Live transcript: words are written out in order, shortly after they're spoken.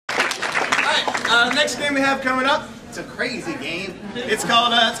Next game we have coming up, it's a crazy game. It's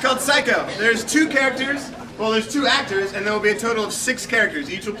called Psycho. There's two characters. Well, there's two actors, and there will be a total of 6 characters.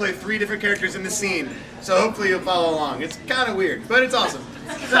 Each will play 3 different characters in the scene. So hopefully you'll follow along. It's kind of weird, but it's awesome.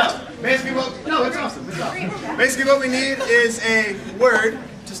 So, basically it's awesome. It's awesome. Basically what we need is a word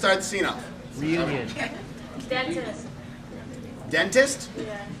to start the scene off. Reunion. Dentist. Dentist?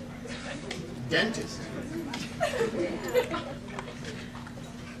 Yeah. Dentist.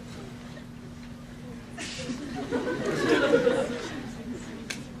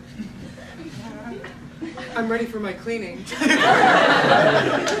 I'm ready for my cleaning.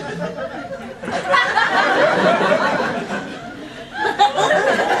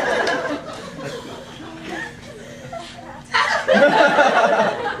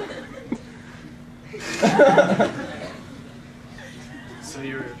 So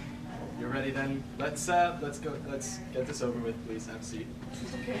you're ready then? Let's go. Let's get this over with. Please have a seat.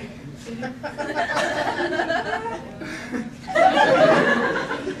 Okay.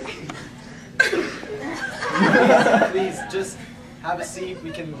 Please just have a seat. We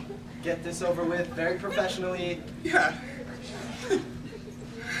can get this over with very professionally. Yeah.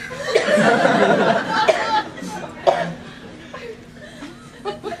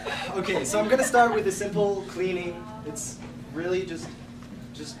 Okay, so I'm gonna start with a simple cleaning. It's really just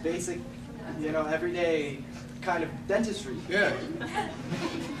basic, you know, everyday kind of dentistry. Yeah.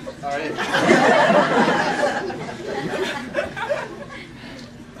 All right.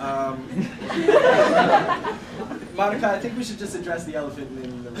 Monica, I think we should just address the elephant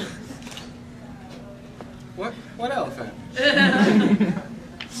in the room. What elephant?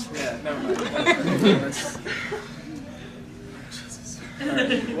 Yeah, never mind. Jesus. All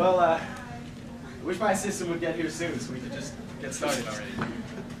right. Well, I wish my assistant would get here soon so we could just get started already.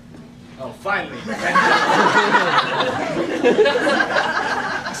 Oh, finally.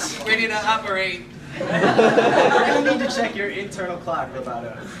 Ready to operate. We're gonna need to check your internal clock,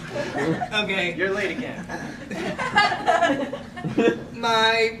 Roboto. Okay. You're late again.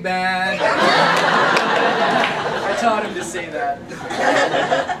 My bad. I taught him to say that.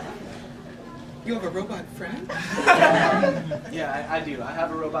 You have a robot friend? Yeah, I do. I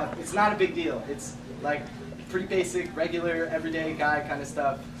have a robot. It's not a big deal. It's like pretty basic, regular, everyday guy kind of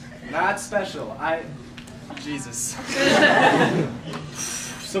stuff. Not special. Jesus.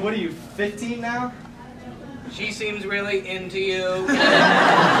 So what are you, 15 now? She seems really into you.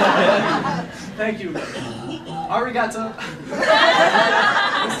 Thank you. Arigato.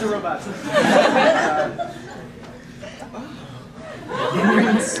 Mr. Roboto.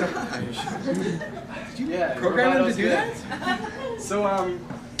 Massage. Yeah, Program him to Robato's do good. that? So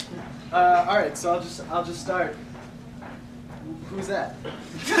all right. So I'll just start. Who's that?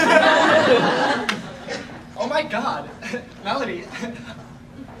 Oh my God, Melody.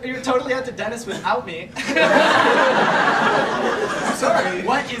 You're totally at the dentist without me. I'm sorry.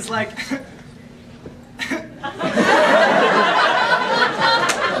 What is like?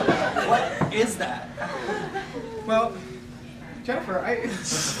 What is that? Well, Jennifer,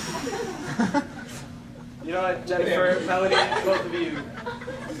 You know what, Jennifer, Melody, both of you.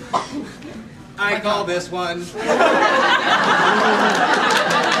 I call this one.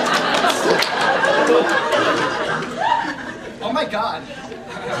 Oh my God.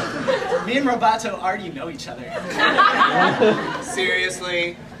 Me and Roboto already know each other.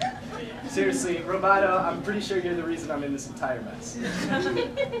 Seriously? Seriously, Roboto, I'm pretty sure you're the reason I'm in this entire mess.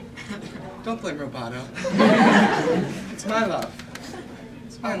 Don't blame Roboto. It's my love.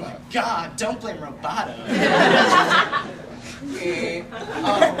 It's my love. God, don't blame Roboto. Eh.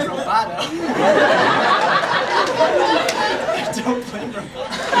 Oh, Roboto. Don't blame Roboto.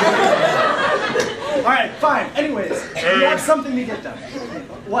 Alright, fine. Anyways, we have something to get done.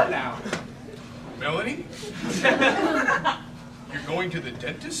 What now? Melanie? You're going to the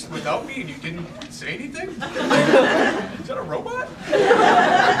dentist without me and you didn't say anything? Is that a robot?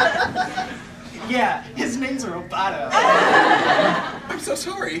 Yeah, his name's Roboto. I'm so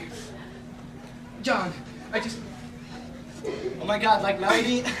sorry. John, I just... Oh my God, like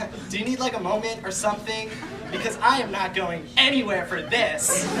Melody, do you need like a moment or something? Because I am not going anywhere for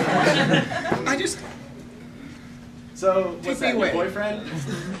this. I just... So, what's Take that, me your away. boyfriend?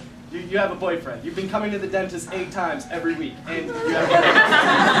 You have a boyfriend. You've been coming to the dentist 8 times every week, and you have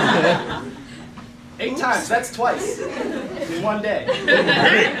a 8 times, that's twice. In one day.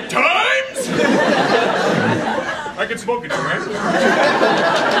 8 times?! I can smoke it, right?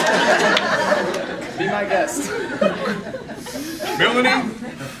 Be my guest. Melanie,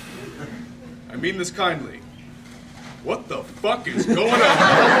 I mean this kindly. What the fuck is going on?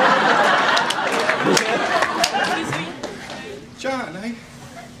 John, I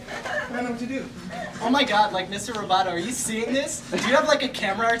don't know what to do. Oh my god, like, Mr. Roboto, are you seeing this? Do you have, like, a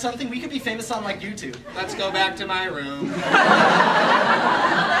camera or something? We could be famous on, like, YouTube. Let's go back to my room.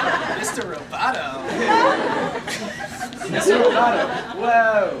 Mr. Roboto. Mr. Roboto,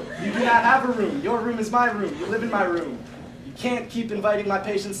 whoa. You do not have a room. Your room is my room. You live in my room. You can't keep inviting my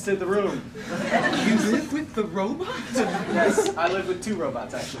patients to the room. You live with the robot? Yes, I live with 2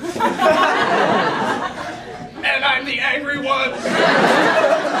 robots, actually. And I'm the angry one!